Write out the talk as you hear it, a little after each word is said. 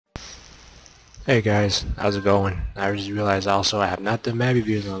Hey guys, how's it going? I just realized also I have not done map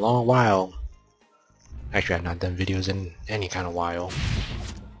reviews in a long while. Actually, I have not done videos in any kind of while.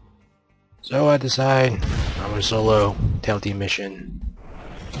 So I decide I'm gonna solo Taillteann mission.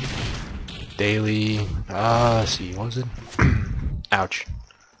 Daily, let's see, what was it? Ouch.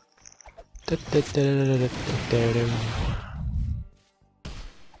 I don't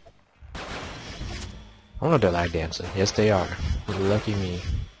know if they're lag dancing. Yes, they are. Lucky me.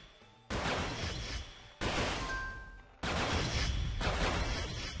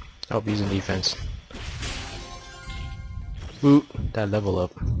 Oh, he's in defense. Ooh, that level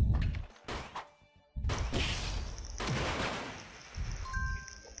up.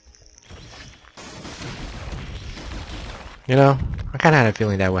 You know, I kinda had a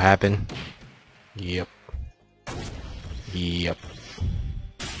feeling that would happen. Yep. Yep.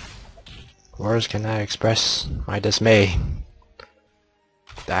 Words cannot express my dismay.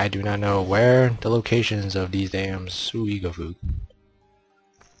 I do not know where the locations of these damn Suigafu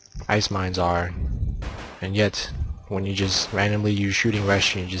ice mines are, and yet when you just randomly use shooting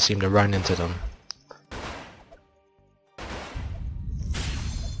rush, you just seem to run into them.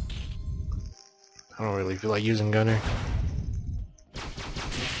 I don't really feel like using gunner,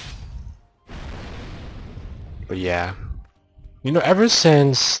 but yeah, you know, ever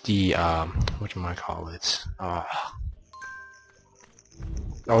since the whatchamacallit,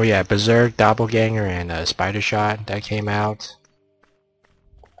 oh yeah, Berserk, Doppelganger, and Spider Shot that came out,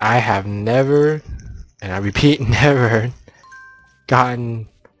 I have never, and I repeat, never gotten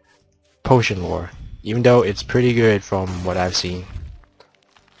potion lore, even though it's pretty good from what I've seen.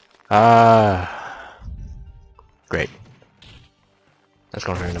 Great. That's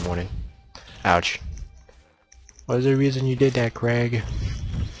gonna hurt in the morning. Ouch. Was there a reason you did that, Craig?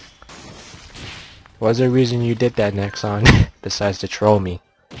 Was there a reason you did that, Nexon? Besides to troll me?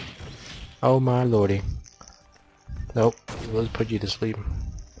 Oh my lordy. Nope. Let's put you to sleep.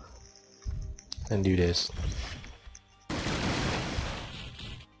 And do this.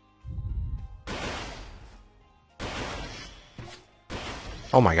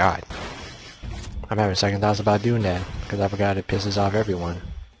 Oh my god. I'm having second thoughts about doing that, because I forgot it pisses off everyone.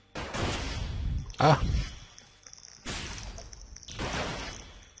 Ah.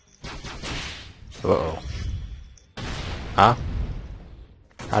 Uh-oh. Huh?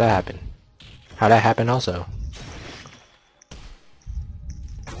 How'd that happen? How'd that happen also?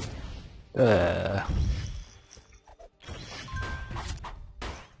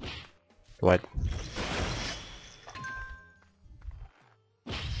 What?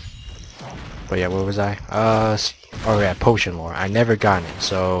 But yeah, where was I? See. Oh yeah, potion lore. I never got it,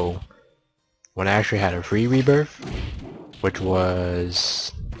 so when I actually had a free rebirth, which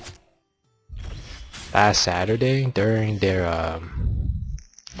was last Saturday during their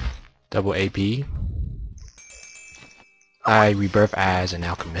double AP, I rebirth as an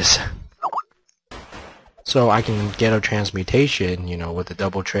alchemist. So I can get a transmutation, you know, with the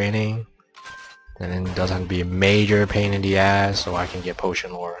double training, and then it doesn't have to be a major pain in the ass, so I can get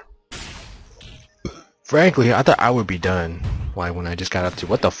potion lore. Frankly, I thought I would be done, like when I just got up to,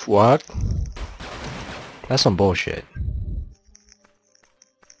 what the fuck? That's some bullshit.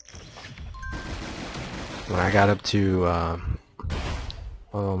 When I got up to,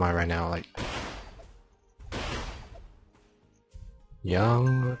 what am I right now, like,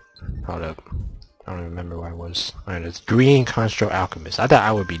 young, hold up, I don't remember where I was. Alright, it's green construct alchemist. I thought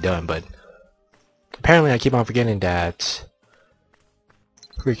I would be done, but apparently I keep on forgetting that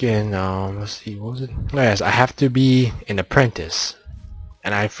freaking, let's see, what was it? Oh, yes, I have to be an apprentice.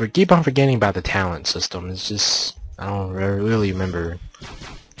 And I keep on forgetting about the talent system. It's just, I don't really remember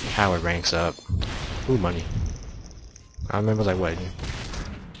how it ranks up. Ooh, money. I remember, like, what?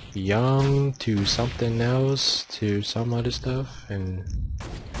 Young to something else to some other stuff, and...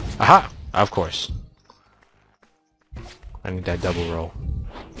 Aha! Of course. I need that double roll.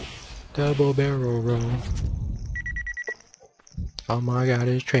 Double barrel roll. Oh my god,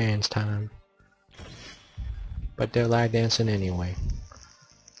 it's trans time. But they're lag dancing anyway.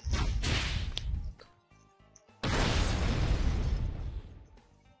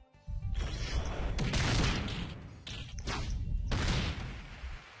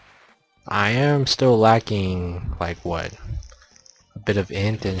 I am still lacking, like, what? A bit of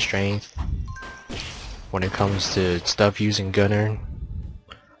int and strength when it comes to stuff using gunner.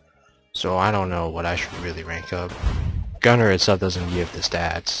 So I don't know what I should really rank up. Gunner itself doesn't give the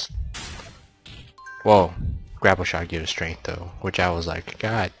stats. Well, grapple shot gives strength though, which I was like,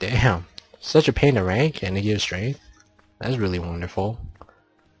 god damn, such a pain to rank and it gives strength. That's really wonderful.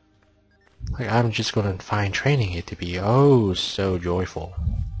 Like, I'm just gonna find training it to be oh so joyful.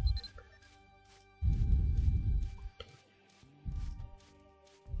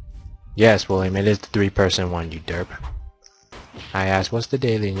 Yes, William, it is the 3-person one, you derp. I asked, what's the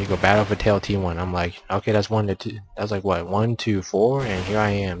daily? And you go, battle for Taillteann 1. I'm like, okay, that's 1 to 2. That's like, what, 1, 2, 4? And here I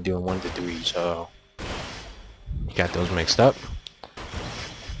am doing 1 to 3, so... You got those mixed up.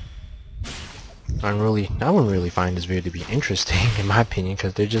 I wouldn't really find this video to be interesting, in my opinion,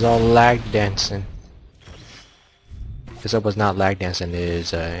 because they're just all lag dancing. This up was not lag dancing,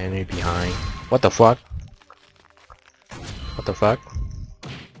 there's enemy behind. What the fuck? What the fuck?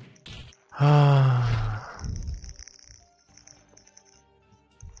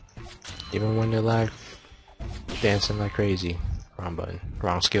 Even when they're lag dancing like crazy. Wrong button.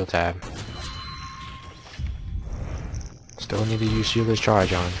 Wrong skill tab. Still need to use shieldless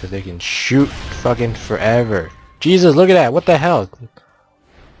charge on because they can shoot fucking forever. Jesus, look at that! What the hell?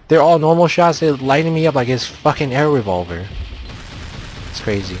 They're all normal shots. They're lighting me up like it's fucking air revolver. It's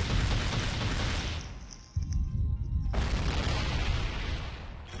crazy.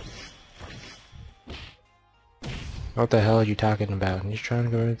 What the hell are you talking about? I'm just trying to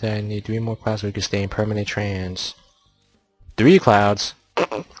go with that. I need 3 more clouds so we can stay in permanent trance. 3 clouds?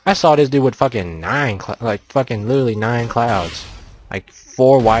 I saw this dude with fucking 9 like fucking literally 9 clouds. Like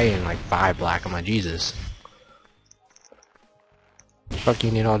 4 white and like 5 black. I'm like, Jesus. What the fuck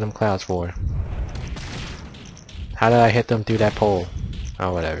you need all them clouds for? How did I hit them through that pole?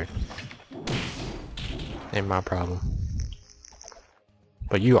 Oh, whatever. Ain't my problem.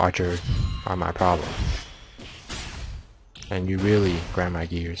 But you, Archer, are my problem. And you really grind my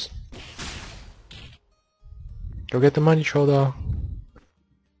gears. Go get the money, troll, though.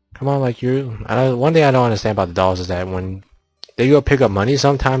 Come on, like you. One thing I don't understand about the dolls is that when they go pick up money,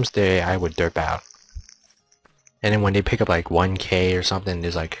 sometimes I would derp out. And then when they pick up like 1K or something,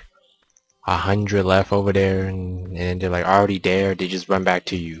 there's like 100 left over there, and they're like already there. They just run back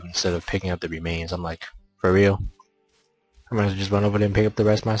to you instead of picking up the remains. I'm like, for real? I might as well just run over there and pick up the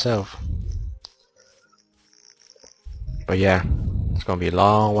rest myself. But yeah, it's gonna be a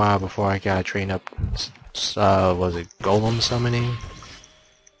long while before I gotta train up. Was it golem summoning?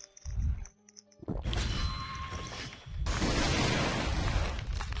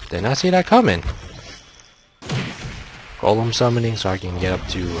 Did not see that coming. Golem summoning so I can get up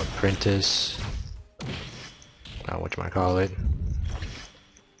to apprentice. Whatchamacallit?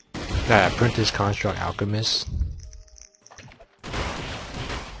 Apprentice construct alchemist.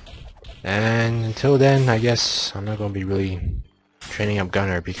 And until then, I guess I'm not gonna be really training up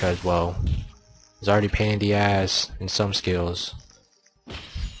gunner because, well, it's already pain in the ass in some skills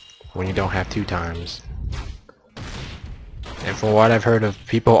when you don't have 2 times. And from what I've heard of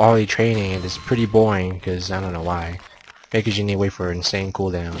people already training, it's pretty boring because I don't know why. Maybe because you need to wait for insane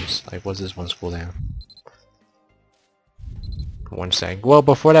cooldowns. Like, what's this one's cooldown? 1 sec. Well,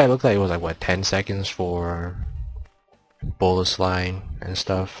 before that, it looked like it was like, what, 10 seconds for bullet slide and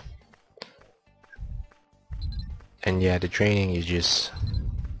stuff. And yeah, the training is just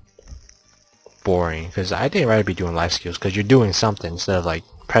boring because I think I'd rather be doing life skills because you're doing something instead of like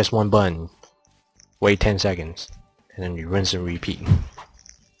press 1 button, wait 10 seconds, and then you rinse and repeat.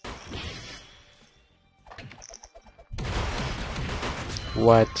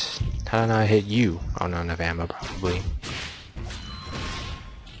 What? How did I hit you? Oh, not enough ammo probably.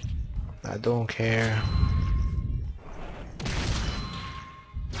 I don't care.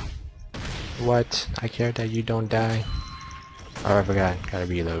 What? I care that you don't die. Oh, I forgot. Gotta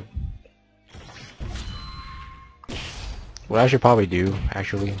reload. What I should probably do,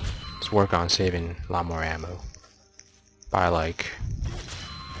 actually, is work on saving a lot more ammo. By, like,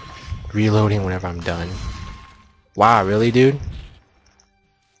 reloading whenever I'm done. Wow, really, dude?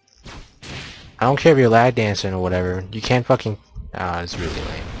 I don't care if you're lag dancing or whatever. You can't fucking... it's really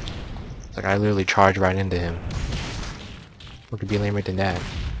lame. It's like I literally charged right into him. What could be lamer than that?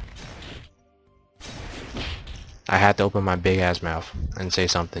 I had to open my big ass mouth and say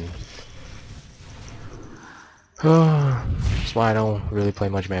something. That's why I don't really play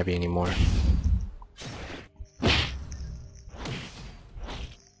much Mabby anymore.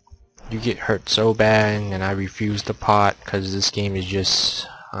 You get hurt so bad and I refuse to pot because this game is just,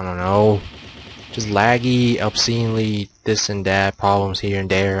 I don't know, just laggy, obscenely this and that, problems here and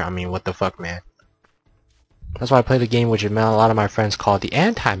there. I mean, what the fuck, man. That's why I play the game which a lot of my friends call the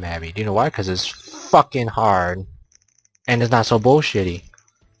anti-Mabby. Do you know why? Because it's fucking hard. And it's not so bullshitty.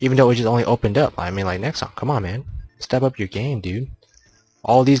 Even though it just only opened up. I mean, like, Nexon, come on, man. Step up your game, dude.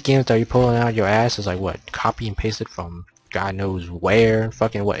 All these games that you're pulling out your ass is like, what? Copy and paste it from God knows where.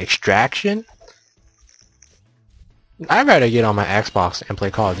 Fucking, what? Extraction? I'd rather get on my Xbox and play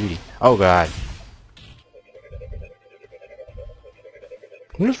Call of Duty. Oh, God.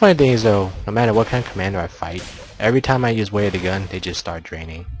 The funny thing is, though, no matter what kind of commander I fight, every time I use way of the gun, they just start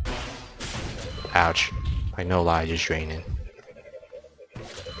draining. Ouch. Like, no lie, just draining.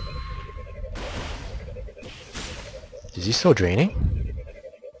 Is he still draining?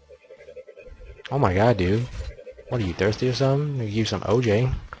 Oh my god, dude. What are you, thirsty or something? Maybe give some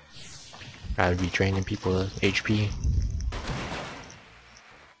OJ. Gotta be draining people's HP.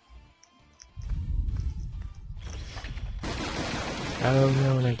 I don't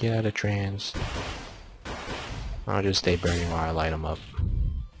know when I get out of trance. I'll just stay burning while I light them up.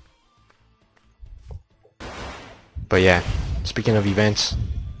 But yeah, speaking of events,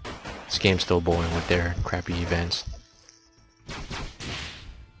 this game's still boring with their crappy events.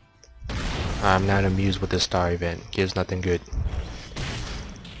 I'm not amused with the star event. Gives nothing good.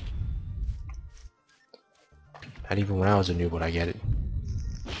 Not even when I was a noob would I get it.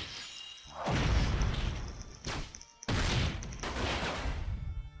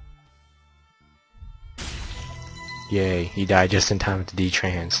 Yay, he died just in time to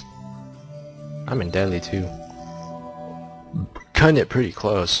D-trans. I'm in deadly too. Cutting it pretty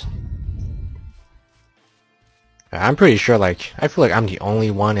close. I'm pretty sure, like, I feel like I'm the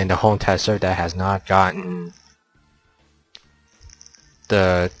only one in the whole entire server that has not gotten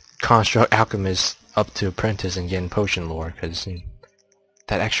the Construct Alchemist up to Apprentice and getting potion lore, because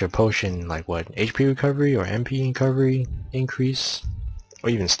that extra potion, like what, HP recovery or MP recovery increase, or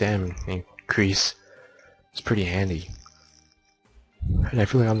even stam increase, is pretty handy. And I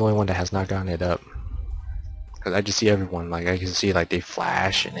feel like I'm the only one that has not gotten it up. Because I just see everyone, like, I can see, like, they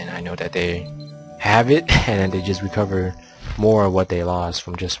flash, and then I know that they have it, and then they just recover more of what they lost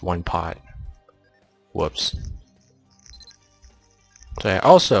from just one pot. Whoops. So yeah,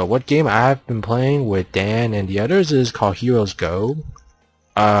 also, what game I've been playing with Dan and the others is called Heroes Go.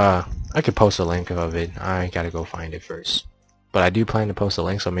 I could post a link of it. I gotta go find it first. But I do plan to post a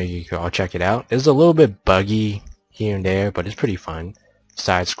link, so maybe you could all check it out. It's a little bit buggy here and there, but it's pretty fun.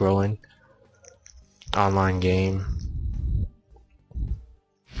 Side-scrolling. Online game.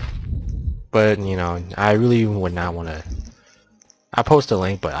 But, you know, I really would not want to... I'll post a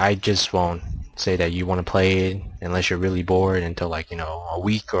link, but I just won't say that you want to play it unless you're really bored until, like, you know, a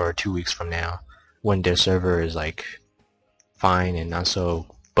week or 2 weeks from now, when their server is, like, fine and not so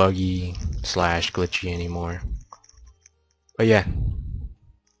buggy / glitchy anymore. But yeah,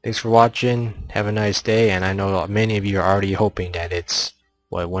 thanks for watching. Have a nice day, and I know many of you are already hoping that it's,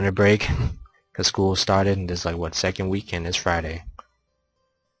 what, winter break? Because school started, and this is, like, what, second weekend? It's Friday.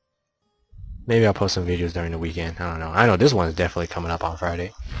 Maybe I'll post some videos during the weekend. I don't know. I know this one's definitely coming up on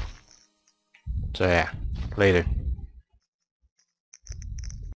Friday. So yeah, later.